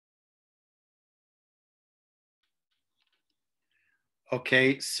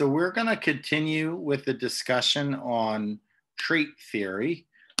Okay, so we're going to continue with the discussion on trait theory.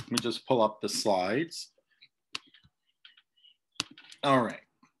 Let me just pull up the slides. All right.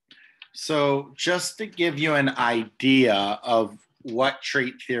 So, just to give you an idea of what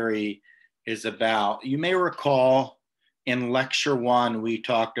trait theory is about, you may recall in lecture one, we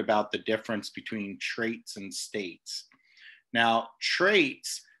talked about the difference between traits and states. Now,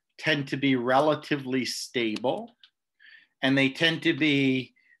 traits tend to be relatively stable, and they tend to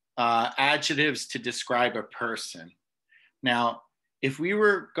be adjectives to describe a person. Now, if we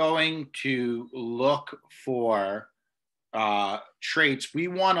were going to look for traits, we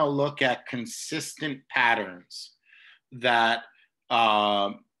want to look at consistent patterns that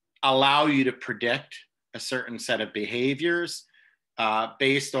allow you to predict a certain set of behaviors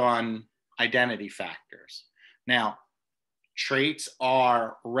based on identity factors. Now, traits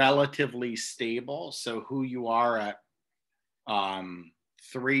are relatively stable, so who you are at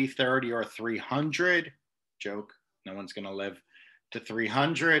 330 or 300, joke, no one's going to live to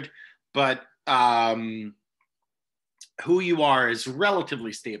 300, but who you are is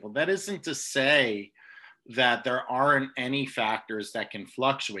relatively stable. That isn't to say that there aren't any factors that can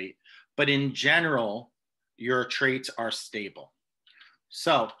fluctuate, but in general, your traits are stable.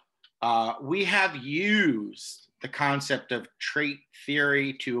 So we have used the concept of trait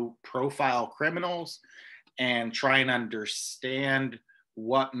theory to profile criminals and try and understand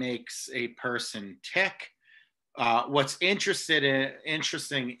what makes a person tick. What's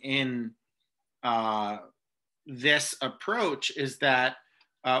interesting in this approach is that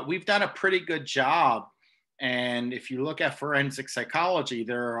we've done a pretty good job. And if you look at forensic psychology,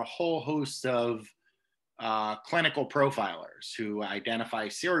 there are a whole host of clinical profilers who identify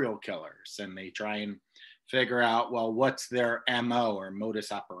serial killers, and they try and figure out, well, what's their MO or modus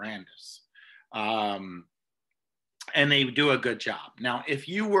operandus. And they do a good job. Now, if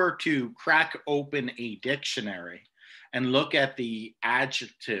you were to crack open a dictionary and look at the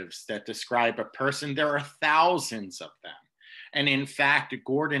adjectives that describe a person, there are thousands of them. And in fact,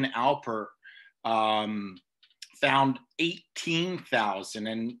 Gordon Alpert found 18,000.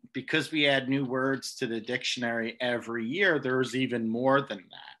 And because we add new words to the dictionary every year, there's even more than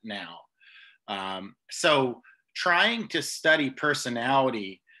that now. So trying to study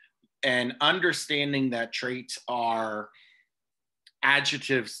personality and understanding that traits are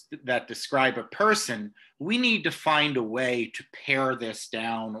adjectives that describe a person, we need to find a way to pare this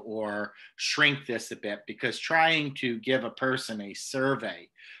down or shrink this a bit, because trying to give a person a survey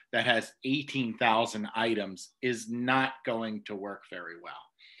that has 18,000 items is not going to work very well.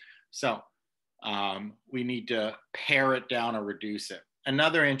 So we need to pare it down or reduce it.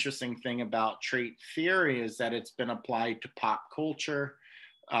 Another interesting thing about trait theory is that it's been applied to pop culture.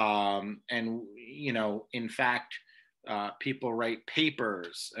 And, you know, in fact, people write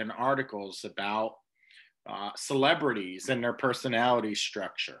papers and articles about celebrities and their personality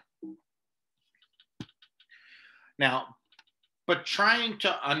structure. Now, but trying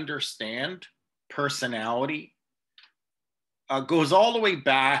to understand personality goes all the way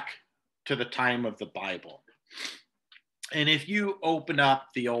back to the time of the Bible. And if you open up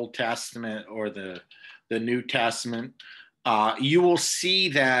the Old Testament or the New Testament, you will see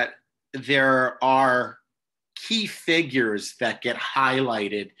that there are key figures that get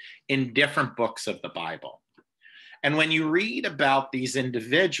highlighted in different books of the Bible. And when you read about these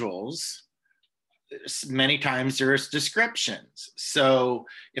individuals, many times there's descriptions. So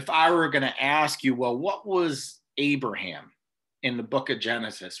if I were going to ask you, well, what was Abraham in the book of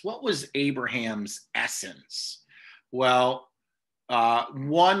Genesis? What was Abraham's essence? Well,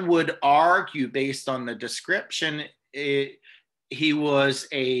 one would argue based on the description, he was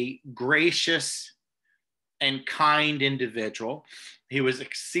a gracious and kind individual. He was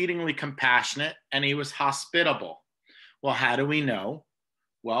exceedingly compassionate, and he was hospitable. Well, how do we know?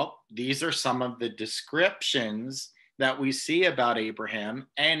 Well, these are some of the descriptions that we see about Abraham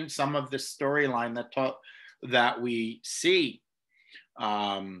and some of the storyline that we see.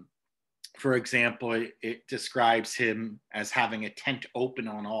 For example, it describes him as having a tent open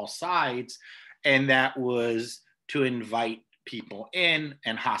on all sides, and that was to invite people in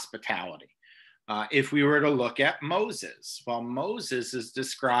and hospitality. If we were to look at Moses, well, Moses is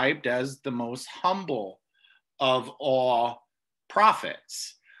described as the most humble of all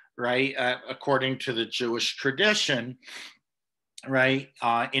prophets, right? According to the Jewish tradition, right?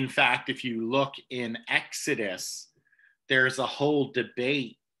 In fact, if you look in Exodus, there's a whole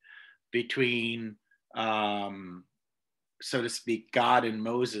debate between, so to speak, God and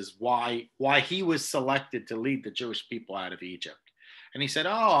Moses, why he was selected to lead the Jewish people out of Egypt. And he said,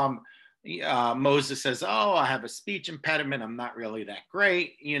 Moses says, "Oh, I have a speech impediment. I'm not really that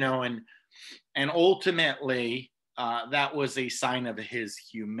great," and ultimately that was a sign of his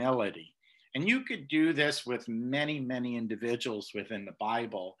humility. And you could do this with many, many individuals within the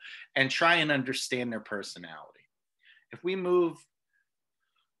Bible and try and understand their personality. If we move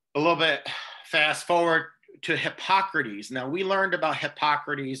a little bit fast forward to Hippocrates. Now, we learned about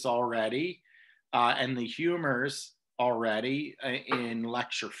Hippocrates already and the humors already in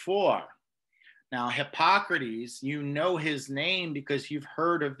lecture 4. Now, Hippocrates, you know his name because you've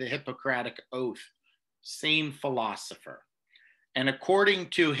heard of the Hippocratic Oath, same philosopher. And according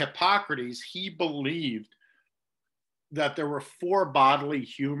to Hippocrates, he believed that there were 4 bodily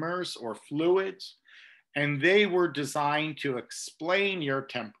humors or fluids, and they were designed to explain your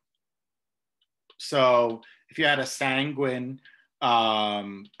temper. So if you had a sanguine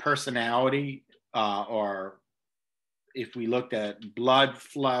personality, or if we looked at blood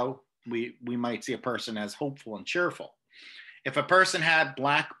flow, we might see a person as hopeful and cheerful. If a person had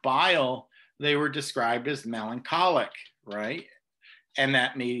black bile, they were described as melancholic, right? And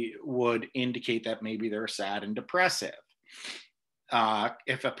that would indicate that maybe they're sad and depressive.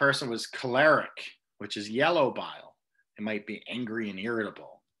 If a person was choleric, which is yellow bile, it might be angry and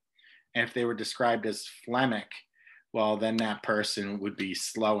irritable. And if they were described as phlegmic, well, then that person would be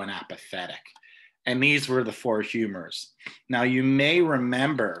slow and apathetic. And these were the 4 humors. Now, you may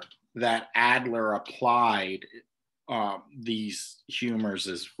remember that Adler applied these humors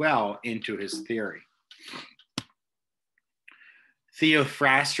as well into his theory.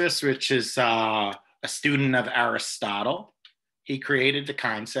 Theophrastus, which is a student of Aristotle, he created the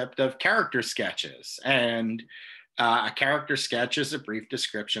concept of character sketches. And a character sketch is a brief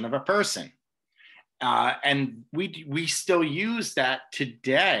description of a person. And we still use that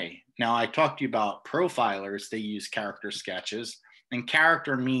today. Now, I talked to you about profilers. They use character sketches. And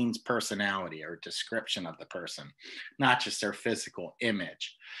character means personality or description of the person, not just their physical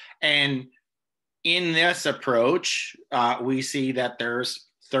image. And in this approach, we see that there's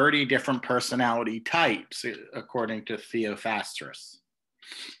 30 different personality types, according to Theophrastus.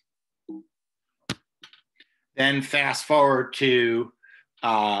 Then fast forward to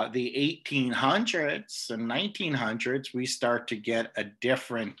the 1800s and 1900s, we start to get a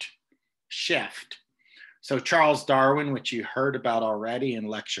different shift. So Charles Darwin, which you heard about already in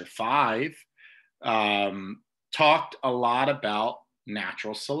lecture 5, talked a lot about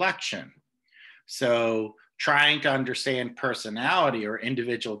natural selection. So trying to understand personality or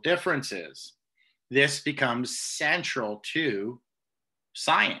individual differences, this becomes central to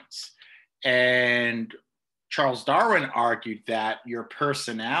science. And Charles Darwin argued that your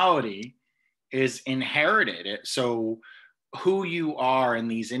personality is inherited. So who you are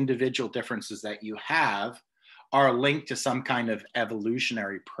and these individual differences that you have are linked to some kind of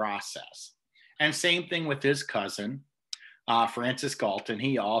evolutionary process. And same thing with his cousin, Francis Galton.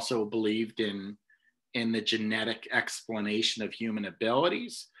 He also believed in the genetic explanation of human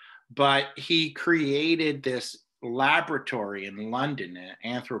abilities, but he created this laboratory in London, an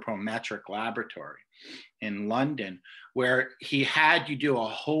anthropometric laboratory in London, where he had you do a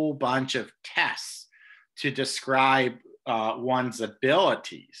whole bunch of tests to describe one's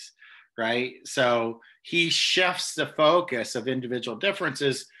abilities, right? So he shifts the focus of individual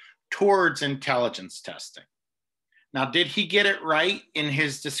differences towards intelligence testing. Now, did he get it right in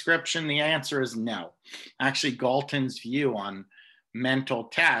his description? The answer is no. Actually, Galton's view on mental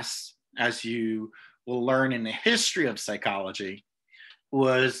tests, as you will learn in the history of psychology,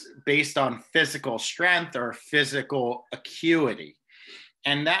 was based on physical strength or physical acuity.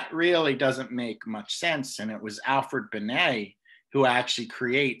 And that really doesn't make much sense. And it was Alfred Binet who actually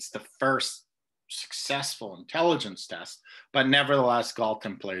creates the first successful intelligence test. But nevertheless,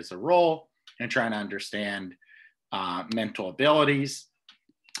 Galton plays a role in trying to understand mental abilities.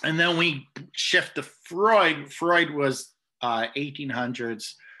 And then we shift to Freud. Freud was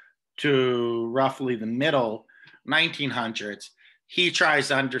 1800s to roughly the middle 1900s. He tries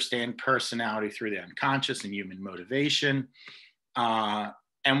to understand personality through the unconscious and human motivation.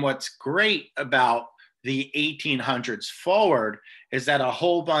 And what's great about the 1800s forward is that a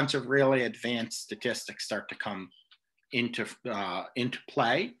whole bunch of really advanced statistics start to come into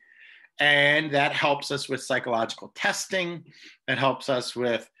play. And that helps us with psychological testing. That helps us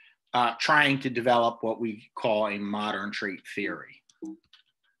with trying to develop what we call a modern trait theory.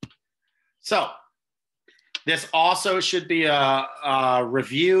 So this also should be a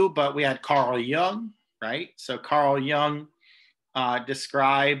review, but we had Carl Jung, right? So Carl Jung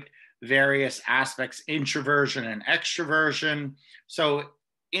described various aspects, introversion and extroversion. So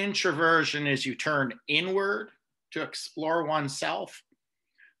introversion is you turn inward to explore oneself.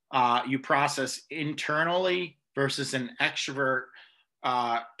 you process internally, versus an extrovert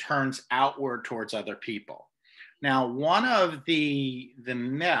turns outward towards other people. Now, one of the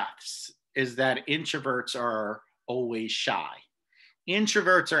myths is that introverts are always shy.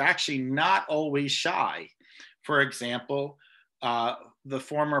 Introverts are actually not always shy. For example, the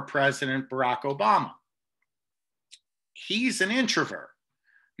former president, Barack Obama, he's an introvert.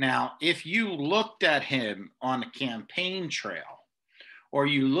 Now, if you looked at him on a campaign trail, or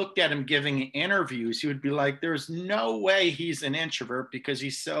you looked at him giving interviews, you would be like, there's no way he's an introvert because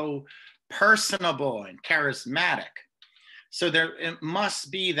he's so personable and charismatic. So it must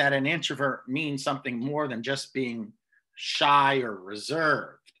be that an introvert means something more than just being shy or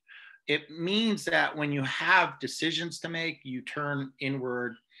reserved. It means that when you have decisions to make, you turn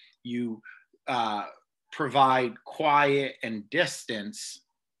inward, you provide quiet and distance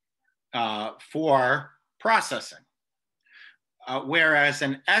for processing. Whereas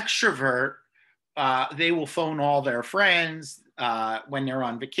an extrovert, they will phone all their friends when they're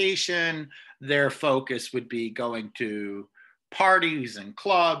on vacation. Their focus would be going to parties and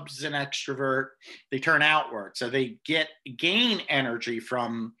clubs. An extrovert, they turn outward. So they gain energy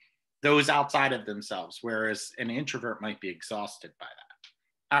from those outside of themselves, whereas an introvert might be exhausted by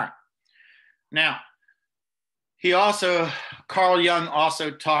that. All right. Now, Carl Jung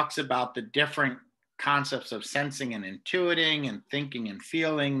also talks about the different concepts of sensing and intuiting and thinking and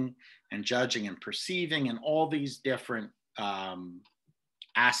feeling and judging and perceiving and all these different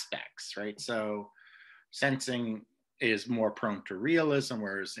aspects, right? So sensing is more prone to realism,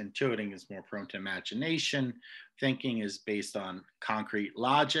 whereas intuiting is more prone to imagination. Thinking is based on concrete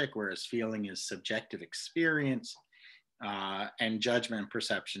logic, whereas feeling is subjective experience. And judgment and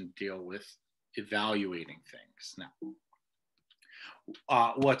perception deal with evaluating things. Now,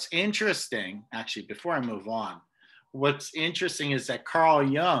 what's interesting, actually, before I move on, what's interesting is that Carl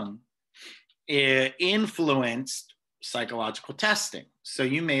Jung influenced psychological testing. So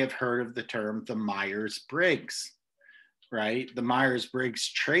you may have heard of the term the Myers-Briggs, right? The Myers-Briggs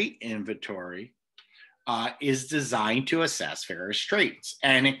trait inventory is designed to assess various traits,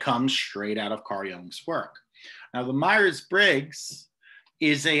 and it comes straight out of Carl Jung's work. Now, the Myers-Briggs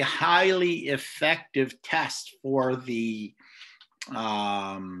is a highly effective test for the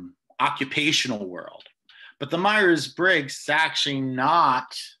occupational world. But the Myers-Briggs is actually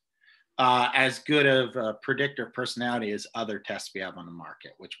not as good of a predictor of personality as other tests we have on the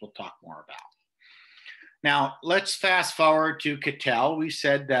market, which we'll talk more about. Now, let's fast forward to Cattell. We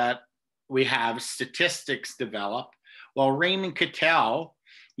said that we have statistics develop. Well, Raymond Cattell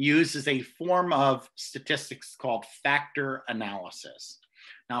uses a form of statistics called factor analysis.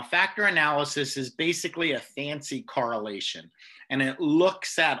 Now, factor analysis is basically a fancy correlation, and it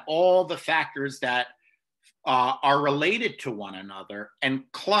looks at all the factors that are related to one another and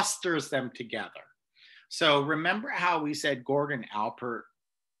clusters them together. So remember how we said Gordon Alpert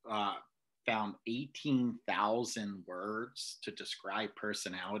found 18,000 words to describe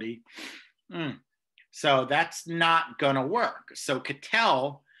personality? So that's not going to work. So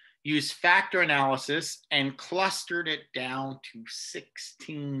Cattell used factor analysis and clustered it down to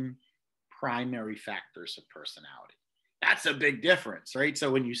 16 primary factors of personality. That's a big difference, right?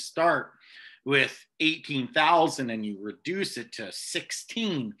 So when you start with 18,000 and you reduce it to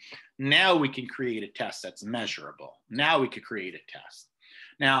 16, now we can create a test that's measurable. Now we could create a test.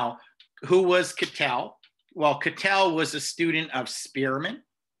 Now, who was Cattell? Well, Cattell was a student of Spearman.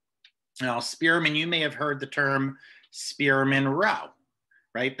 Now, Spearman, you may have heard the term Spearman-Rowe,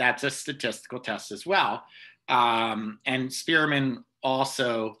 right? That's a statistical test as well. And Spearman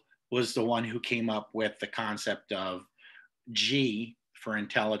also was the one who came up with the concept of G for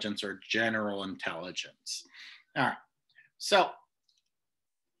intelligence, or general intelligence. All right. So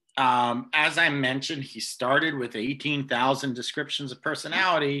as I mentioned, he started with 18,000 descriptions of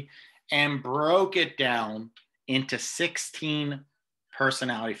personality and broke it down into 16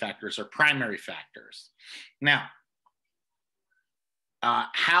 personality factors, or primary factors. Now,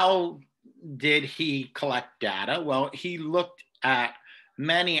 how did he collect data? Well, he looked at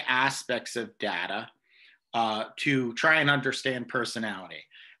many aspects of data to try and understand personality.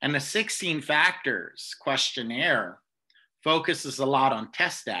 And the 16 factors questionnaire focuses a lot on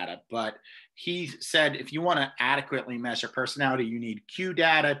test data, but he said if you want to adequately measure personality, you need Q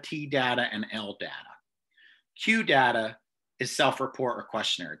data, T data, and L data. Q data is self-report or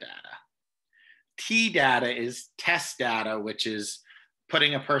questionnaire data. T data is test data, which is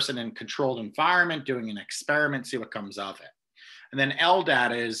putting a person in a controlled environment, doing an experiment, see what comes of it. And then L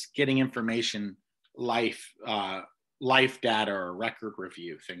data is getting information, life data or record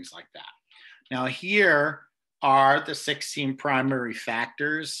review, things like that. Now here, are the 16 primary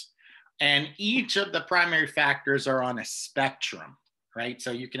factors, and each of the primary factors are on a spectrum, right?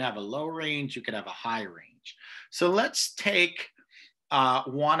 So you can have a low range, you can have a high range. So let's take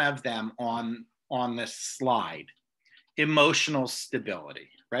one of them on this slide, emotional stability,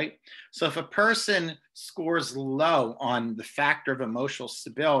 right? So if a person scores low on the factor of emotional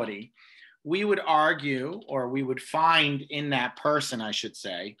stability, we would argue, or we would find in that person, I should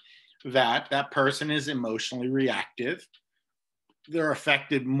say, that that person is emotionally reactive. They're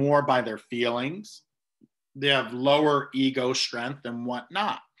affected more by their feelings. They have lower ego strength and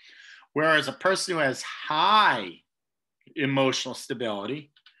whatnot. Whereas a person who has high emotional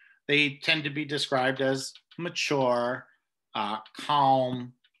stability, they tend to be described as mature,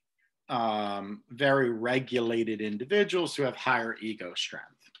 calm, very regulated individuals who have higher ego strength.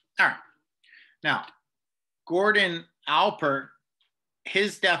 All right. Now, Gordon Alpert,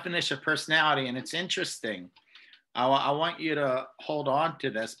 his definition of personality, and it's interesting. I want you to hold on to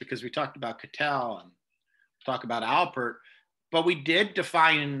this because we talked about Cattell and talk about Alpert, but we did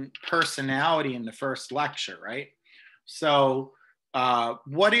define personality in the first lecture, right? So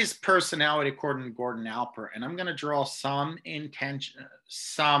what is personality according to Gordon Alpert? And I'm going to draw some attention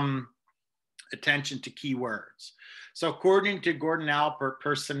to keywords. So according to Gordon Alpert,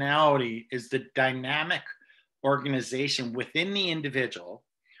 personality is the dynamic organization within the individual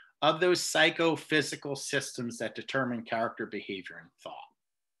of those psychophysical systems that determine character, behavior, and thought.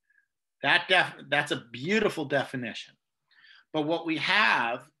 That's a beautiful definition. But what we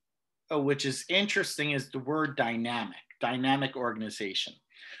have, which is interesting, is the word dynamic organization,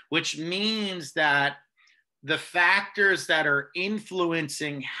 which means that the factors that are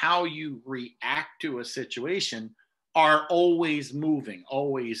influencing how you react to a situation are always moving,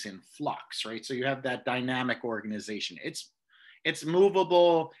 always in flux, right? So you have that dynamic organization. It's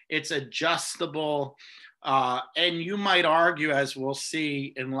movable, it's adjustable, and you might argue, as we'll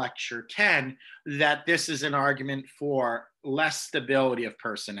see in lecture 10, that this is an argument for less stability of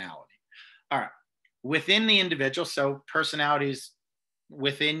personality. All right, within the individual, so personalities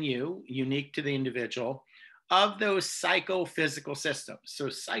within you, unique to the individual, of those psychophysical systems. So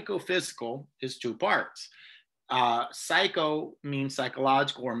psychophysical is two parts. Psycho means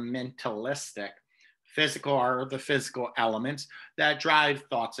psychological or mentalistic. Physical are the physical elements that drive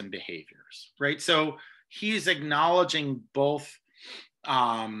thoughts and behaviors, right? So he's acknowledging both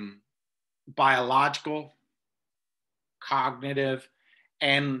biological, cognitive,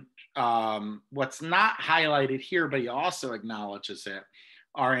 and what's not highlighted here, but he also acknowledges it,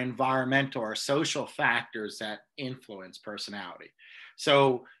 are environmental or social factors that influence personality.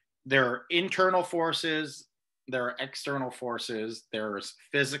 So there are internal forces, there are external forces, there's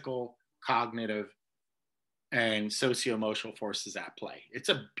physical, cognitive, and socio-emotional forces at play. It's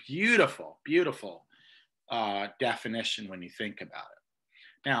a beautiful, beautiful definition when you think about it.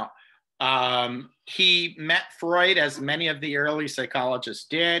 Now, he met Freud, as many of the early psychologists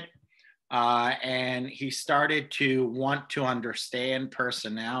did, and he started to want to understand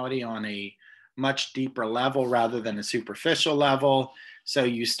personality on a much deeper level rather than a superficial level. So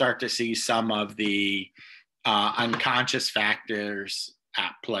you start to see some of the unconscious factors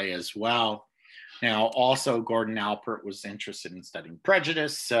at play as well. Now, also, Gordon Alpert was interested in studying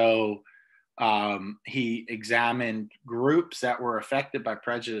prejudice. So he examined groups that were affected by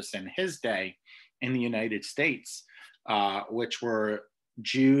prejudice in his day in the United States, which were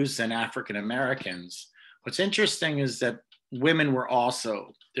Jews and African Americans. What's interesting is that women were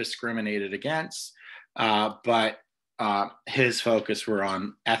also discriminated against, but his focus were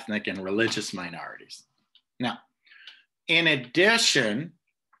on ethnic and religious minorities. Now, in addition,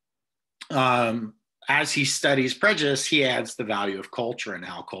 as he studies prejudice, he adds the value of culture and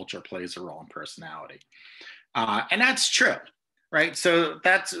how culture plays a role in personality. And that's true, right? So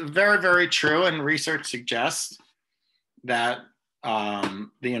that's very, very true. And research suggests that the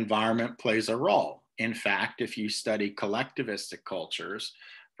environment plays a role. In fact, if you study collectivistic cultures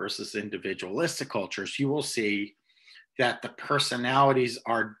versus individualistic cultures, you will see that the personalities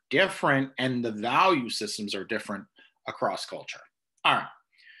are different and the value systems are different across culture. All right.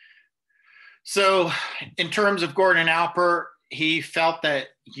 So in terms of Gordon Alpert, he felt that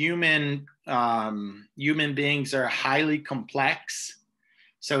human beings are highly complex.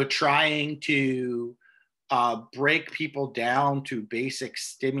 So trying to break people down to basic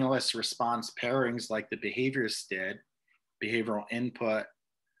stimulus response pairings like the behaviorists did, behavioral input,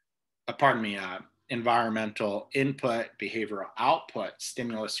 environmental input, behavioral output,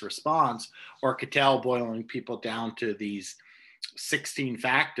 stimulus response, or Cattell boiling people down to these 16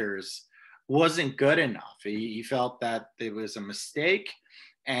 factors wasn't good enough. He felt that it was a mistake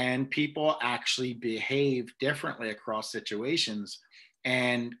and people actually behave differently across situations.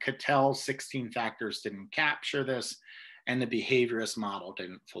 And Cattell's 16 factors didn't capture this, and the behaviorist model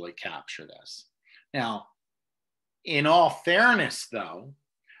didn't fully capture this. Now, in all fairness, though,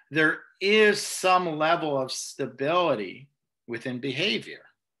 there is some level of stability within behavior.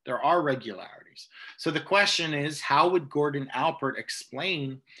 There are regularities. So the question is, how would Gordon Alpert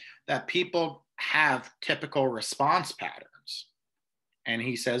explain that people have typical response patterns? And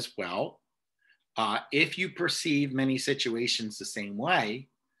he says, well, if you perceive many situations the same way,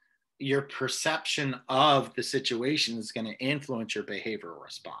 your perception of the situation is going to influence your behavioral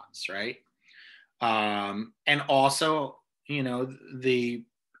response, right? And also, the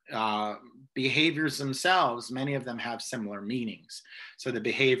behaviors themselves, many of them have similar meanings. So the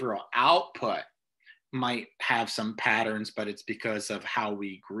behavioral output might have some patterns, but it's because of how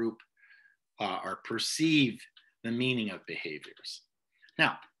we group or perceive the meaning of behaviors.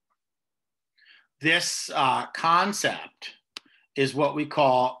 Now, this concept is what we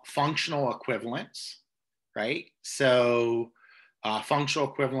call functional equivalence, right? So functional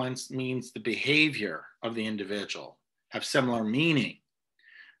equivalence means the behavior of the individual have similar meaning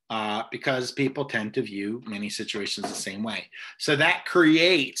because people tend to view many situations the same way. So that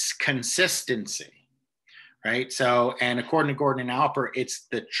creates consistency, right? So, and according to Gordon and Alpert, it's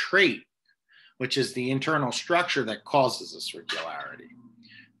the trait, which is the internal structure, that causes this regularity.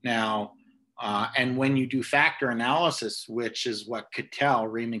 Now, and when you do factor analysis, which is what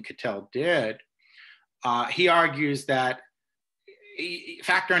Raymond Cattell did, he argues that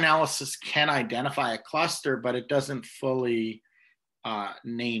factor analysis can identify a cluster, but it doesn't fully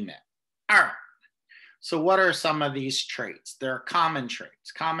name it. All right. So what are some of these traits? There are common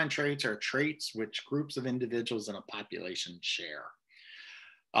traits. Common traits are traits which groups of individuals in a population share.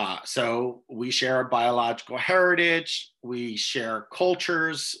 So we share a biological heritage, we share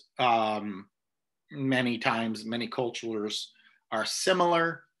cultures. Many times, many cultures are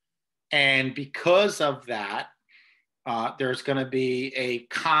similar. And because of that, there's going to be a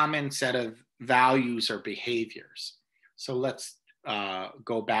common set of values or behaviors. So let's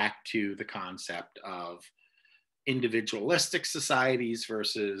go back to the concept of individualistic societies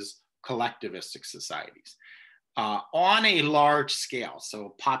versus collectivistic societies. On a large scale,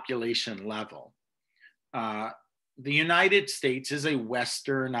 so population level, the United States is a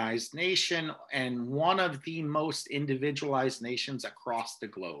westernized nation and one of the most individualized nations across the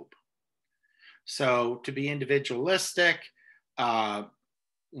globe. So to be individualistic,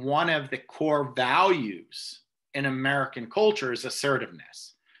 one of the core values in American culture is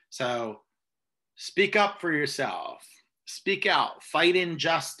assertiveness. So speak up for yourself, speak out, fight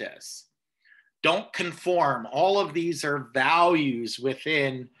injustice, don't conform. All of these are values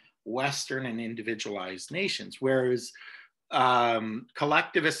within Western and individualized nations, whereas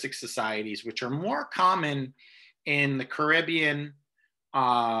collectivistic societies, which are more common in the Caribbean,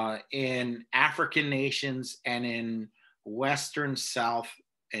 in African nations, and in Western, South,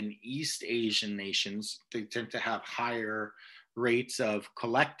 and East Asian nations, they tend to have higher rates of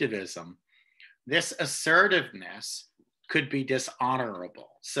collectivism. This assertiveness could be dishonorable.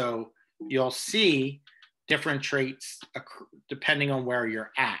 So you'll see different traits depending on where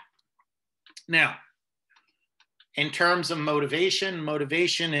you're at. Now, in terms of motivation,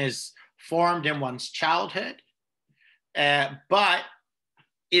 motivation is formed in one's childhood, but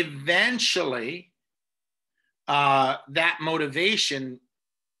eventually that motivation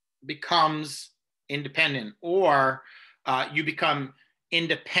becomes independent, or you become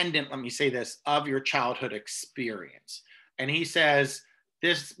independent, let me say this, of your childhood experience. And he says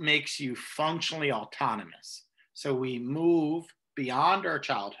this makes you functionally autonomous. So we move beyond our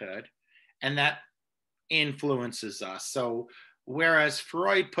childhood, and that influences us. So whereas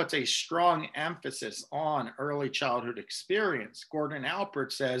Freud puts a strong emphasis on early childhood experience, Gordon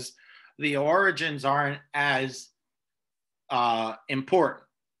Alpert says the origins aren't as important.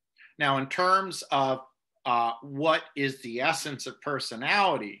 Now, in terms of what is the essence of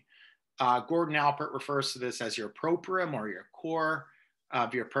personality, Gordon Alpert refers to this as your proprium, or your core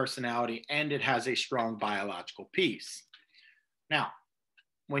of your personality, and it has a strong biological piece. Now,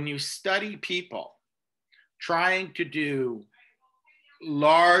 when you study people trying to do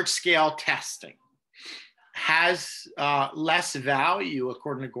large-scale testing has less value,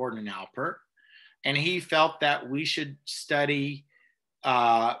 according to Gordon Alpert, and he felt that we should study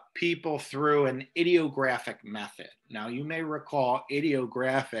people through an idiographic method. Now, you may recall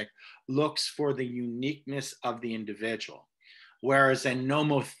idiographic looks for the uniqueness of the individual, whereas a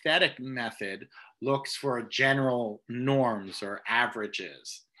nomothetic method looks for general norms or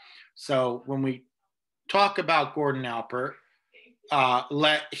averages. So when we talk about Gordon Alpert,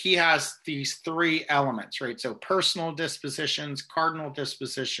 he has these three elements, right? So personal dispositions, cardinal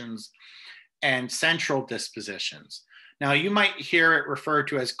dispositions, and central dispositions. Now, you might hear it referred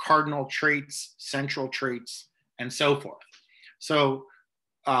to as cardinal traits, central traits, and so forth. So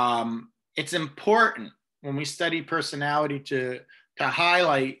it's important when we study personality to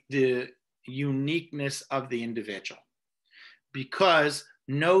highlight the uniqueness of the individual, because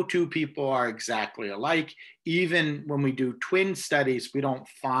no two people are exactly alike. Even when we do twin studies, we don't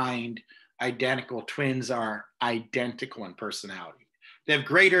find identical twins are identical in personality. They have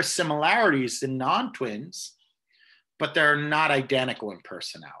greater similarities than non-twins, but they're not identical in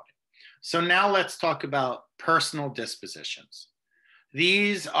personality. So now let's talk about personal dispositions.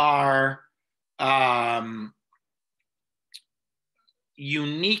 These are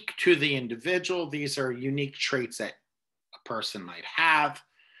unique to the individual. These are unique traits that a person might have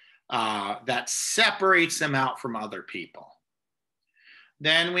that separates them out from other people.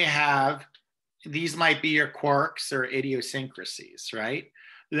 Then we have, these might be your quirks or idiosyncrasies, right?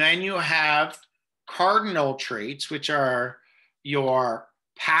 Then you have cardinal traits, which are your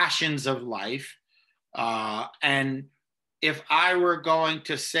passions of life. And if I were going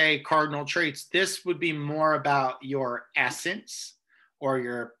to say cardinal traits, this would be more about your essence or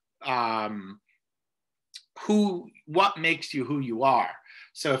your what makes you who you are.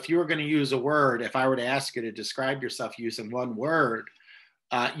 So if you were going to use a word, if I were to ask you to describe yourself using one word,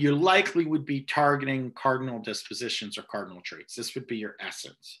 you likely would be targeting cardinal dispositions or cardinal traits. This would be your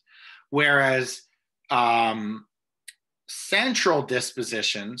essence. Whereas central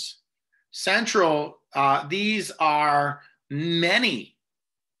dispositions, these are many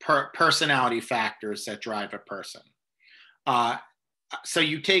personality factors that drive a person. So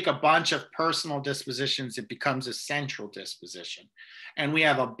you take a bunch of personal dispositions, it becomes a central disposition. And we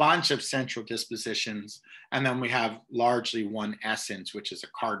have a bunch of central dispositions, and then we have largely one essence, which is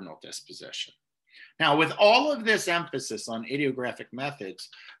a cardinal disposition. Now, with all of this emphasis on idiographic methods,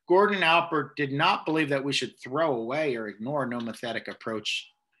 Gordon Alpert did not believe that we should throw away or ignore nomothetic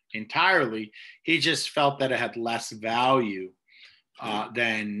approach entirely. He just felt that it had less value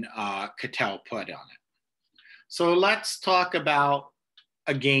than Cattell put on it. So let's talk about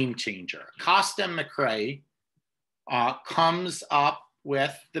a game changer. Costa and McCrae comes up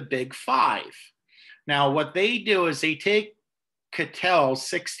with the big five. Now, what they do is they take Cattell's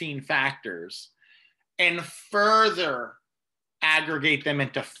 16 factors and further aggregate them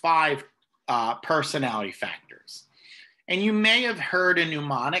into five personality factors. And you may have heard a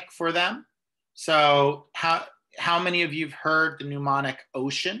mnemonic for them. So how many of you have heard the mnemonic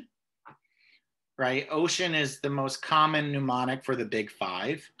ocean? Right? Ocean is the most common mnemonic for the big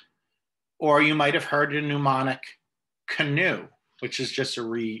five. Or you might have heard a mnemonic canoe, which is just a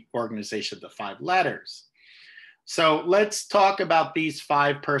reorganization of the five letters. So let's talk about these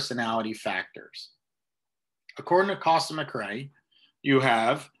five personality factors. According to Costa McCrae, you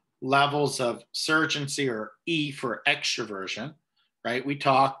have levels of surgency, or E for extroversion, right? We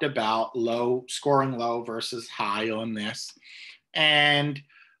talked about scoring low versus high on this. And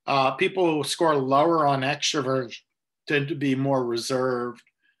people who score lower on extroversion tend to be more reserved,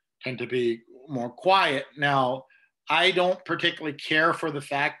 tend to be more quiet. Now, I don't particularly care for the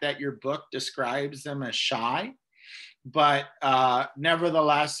fact that your book describes them as shy, but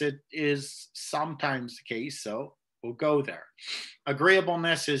nevertheless, it is sometimes the case, so we'll go there.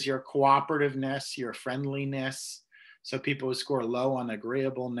 Agreeableness is your cooperativeness, your friendliness. So people who score low on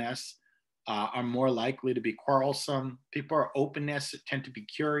agreeableness are more likely to be quarrelsome. People are openness, tend to be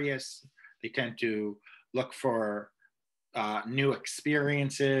curious. They tend to look for new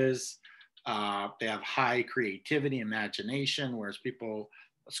experiences. They have high creativity, imagination, whereas people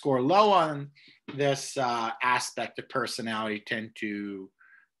score low on this aspect of personality tend to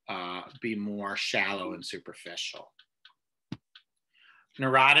be more shallow and superficial.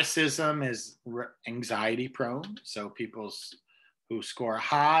 Neuroticism is anxiety prone. So people who score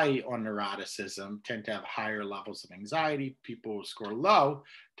high on neuroticism tend to have higher levels of anxiety. People who score low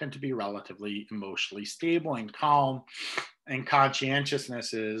tend to be relatively emotionally stable and calm. And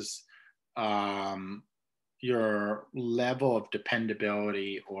conscientiousness is your level of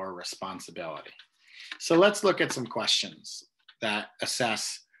dependability or responsibility. So let's look at some questions that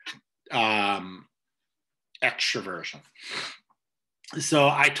assess extroversion. So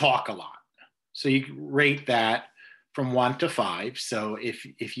I talk a lot. So you rate that from 1 to 5. So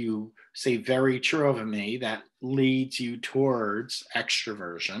if you say very true of me, that leads you towards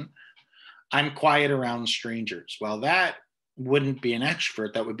extroversion. I'm quiet around strangers. Well, that wouldn't be an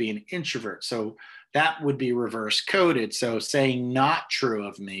extrovert, that would be an introvert. So that would be reverse coded. So saying not true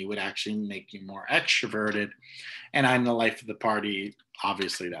of me would actually make you more extroverted. And I'm the life of the party.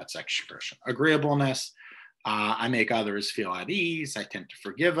 Obviously, that's extroversion. Agreeableness, I make others feel at ease. I tend to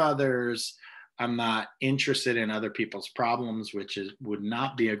forgive others. I'm not interested in other people's problems, which would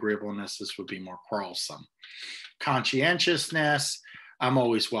not be agreeableness. This would be more quarrelsome. Conscientiousness, I'm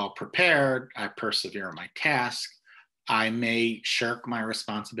always well prepared. I persevere in my task. I may shirk my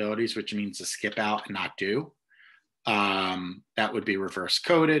responsibilities, which means to skip out and not do. That would be reverse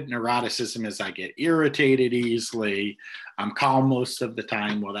coded. Neuroticism is I get irritated easily. I'm calm most of the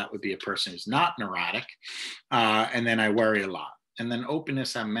time. Well, that would be a person who's not neurotic. And then I worry a lot. And then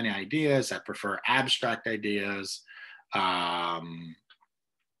openness, I have many ideas. I prefer abstract ideas. And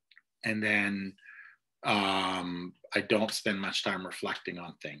then I don't spend much time reflecting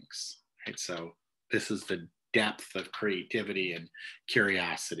on things. Right? So this is the depth of creativity and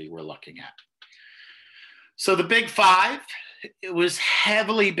curiosity we're looking at. So the Big Five, it was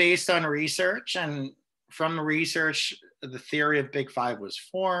heavily based on research, and from the research, the theory of Big Five was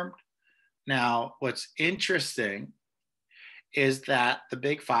formed. Now, what's interesting is that the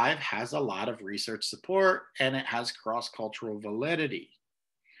Big Five has a lot of research support and it has cross-cultural validity.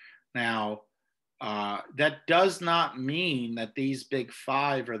 Now, that does not mean that these Big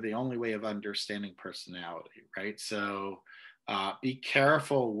Five are the only way of understanding personality, right? So be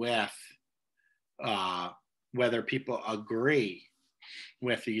careful with whether people agree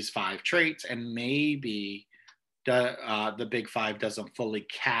with these 5 traits, and maybe the Big Five doesn't fully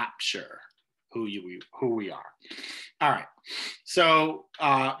capture who we are. All right. So,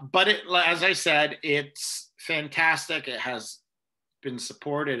 but as I said, it's fantastic. It has been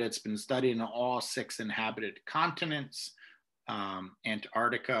supported. It's been studied in all 6 inhabited continents.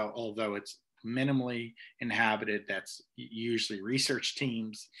 Antarctica, although it's minimally inhabited, that's usually research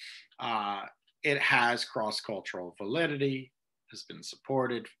teams. It has cross-cultural validity, has been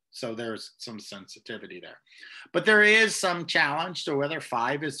supported. So there's some sensitivity there. But there is some challenge to whether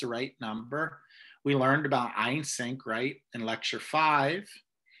 5 is the right number. We learned about Eynsync, right, in lecture 5.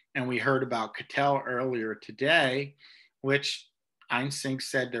 And we heard about Cattell earlier today, which Eynsync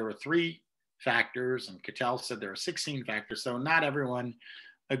said there were 3 factors and Cattell said there are 16 factors. So not everyone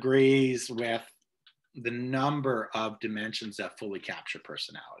agrees with the number of dimensions that fully capture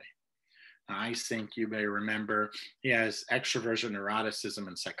personality. I think you may remember he has extroversion, neuroticism,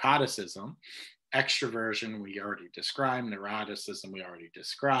 and psychoticism. Extroversion we already described, neuroticism we already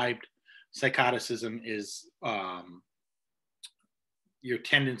described. Psychoticism is your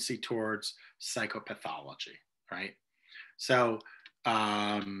tendency towards psychopathology, right? So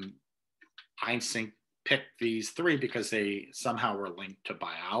Eynsync picked these 3 because they somehow were linked to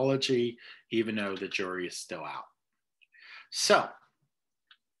biology, even though the jury is still out. So,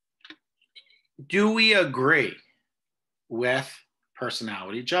 do we agree with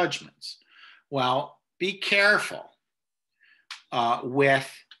personality judgments? Well, be careful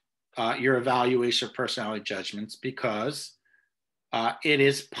with your evaluation of personality judgments, because it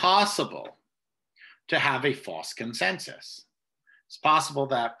is possible to have a false consensus. It's possible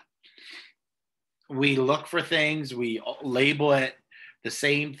that we look for things, we label it the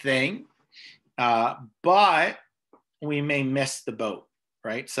same thing, but we may miss the boat,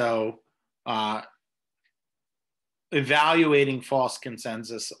 right? So evaluating false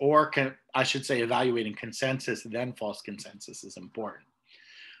consensus, or I should say evaluating consensus then false consensus, is important.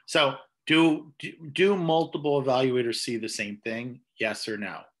 So do multiple evaluators see the same thing? Yes or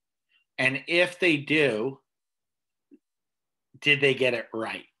no? And if they do, did they get it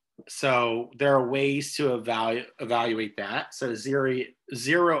right? So there are ways to evaluate that. So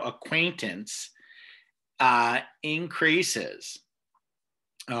zero acquaintance increases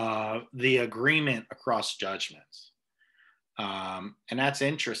the agreement across judgments. And that's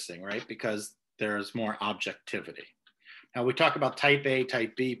interesting, right? Because there's more objectivity. Now we talk about type A,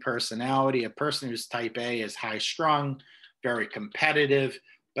 type B personality. A person who's type A is high strung, very competitive,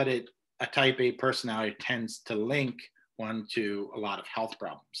 but a type A personality tends to link one to a lot of health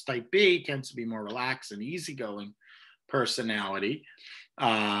problems. Type B tends to be more relaxed and easygoing personality,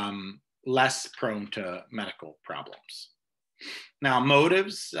 less prone to medical problems. Now,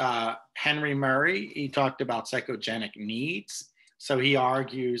 motives, Henry Murray, he talked about psychogenic needs. So he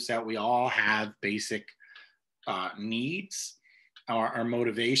argues that we all have basic needs or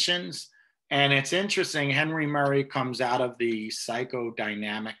motivations. And it's interesting, Henry Murray comes out of the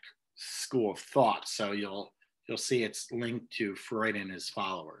psychodynamic school of thought. So you'll see it's linked to Freud and his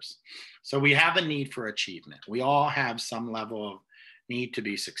followers. So we have a need for achievement. We all have some level of need to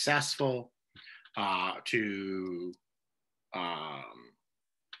be successful, to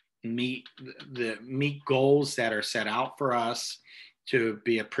meet goals that are set out for us, to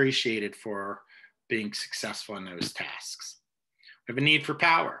be appreciated for being successful in those tasks. We have a need for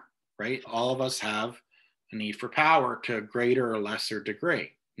power, right? All of us have a need for power to a greater or lesser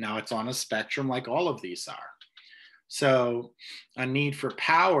degree. Now, it's on a spectrum like all of these are. So a need for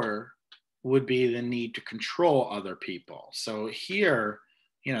power would be the need to control other people. So here,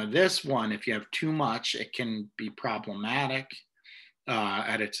 this one, if you have too much, it can be problematic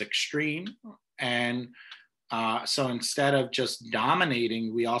at its extreme. And so instead of just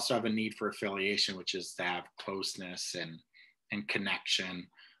dominating, we also have a need for affiliation, which is to have closeness and connection.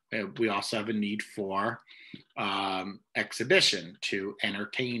 We also have a need for exhibition, to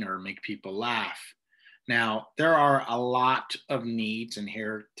entertain or make people laugh. Now, there are a lot of needs, and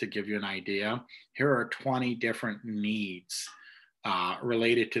here to give you an idea, here are 20 different needs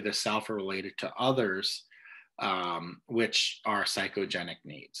related to the self or related to others, which are psychogenic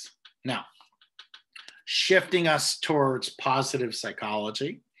needs. Now, shifting us towards positive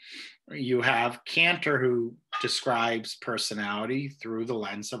psychology, you have Cantor, who describes personality through the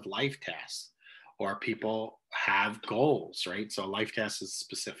lens of life tasks, or people have goals, right? So a life task is a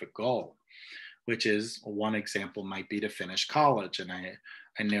specific goal, which is one example might be to finish college. And I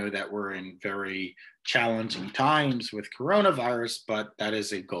know that we're in very challenging times with coronavirus, but that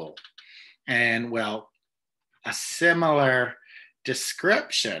is a goal. And well, a similar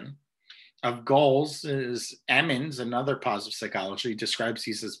description of goals is Emmons, another positive psychology, describes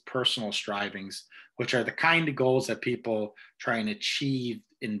these as personal strivings, which are the kind of goals that people try and achieve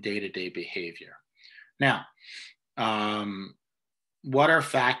in day-to-day behavior. Now, what are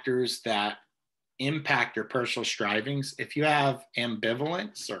factors that impact your personal strivings? If you have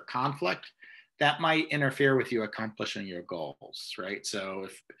ambivalence or conflict, that might interfere with you accomplishing your goals, right? So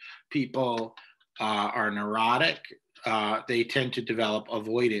if people are neurotic, they tend to develop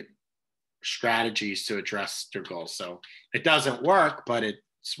avoidant strategies to address their goals. So it doesn't work, but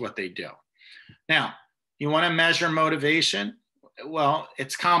it's what they do. Now, you want to measure motivation? Well,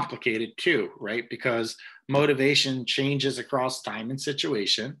 it's complicated too, right? Because motivation changes across time and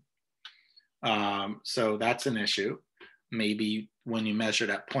situation. So that's an issue. Maybe when you measure it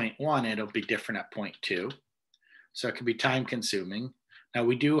at point 1, it'll be different at point 2. So it can be time consuming. Now,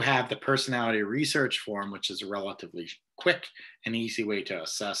 we do have the personality research form, which is a relatively quick and easy way to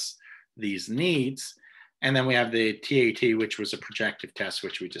assess these needs. And then we have the TAT, which was a projective test,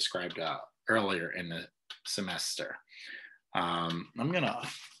 which we described earlier in the semester. I'm going to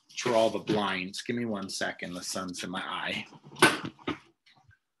draw the blinds. Give me 1 second. The sun's in my eye.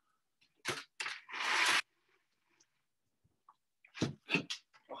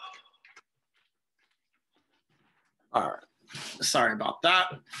 All right. Sorry about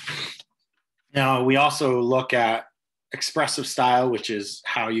that. Now, we also look at expressive style, which is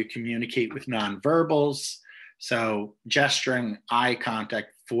how you communicate with nonverbals. So gesturing, eye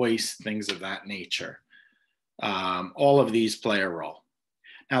contact, voice, things of that nature. All of these play a role.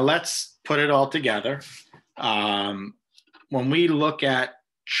 Now let's put it all together. When we look at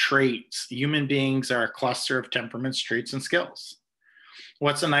traits, human beings are a cluster of temperaments, traits, and skills.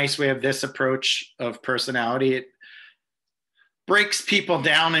 What's a nice way of this approach of personality? It breaks people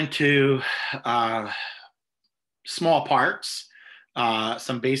down into small parts,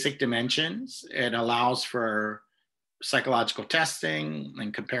 some basic dimensions. It allows for psychological testing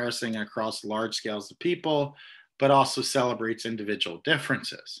and comparison across large scales of people, but also celebrates individual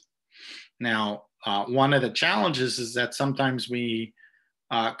differences. Now, one of the challenges is that sometimes we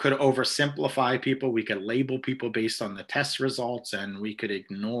could oversimplify people. We could label people based on the test results, and we could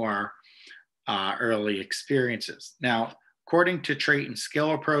ignore early experiences. Now, according to trait and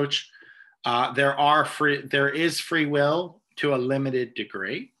skill approach, there is free will to a limited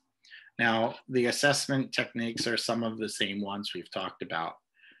degree. Now, the assessment techniques are some of the same ones we've talked about.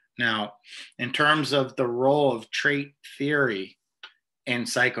 Now, in terms of the role of trait theory in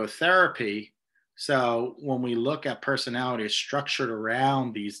psychotherapy, so when we look at personality, it's structured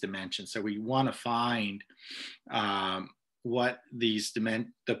around these dimensions. So we want to find what these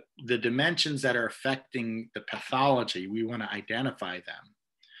the dimensions that are affecting the pathology, we want to identify them,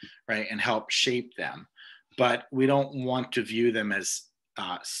 right, and help shape them. But we don't want to view them as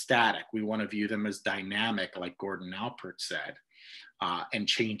static. We want to view them as dynamic, like Gordon Alpert said, and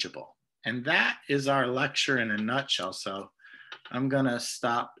changeable. And that is our lecture in a nutshell. So I'm going to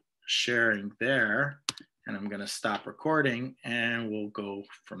stop sharing there, and I'm going to stop recording, and we'll go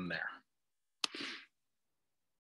from there.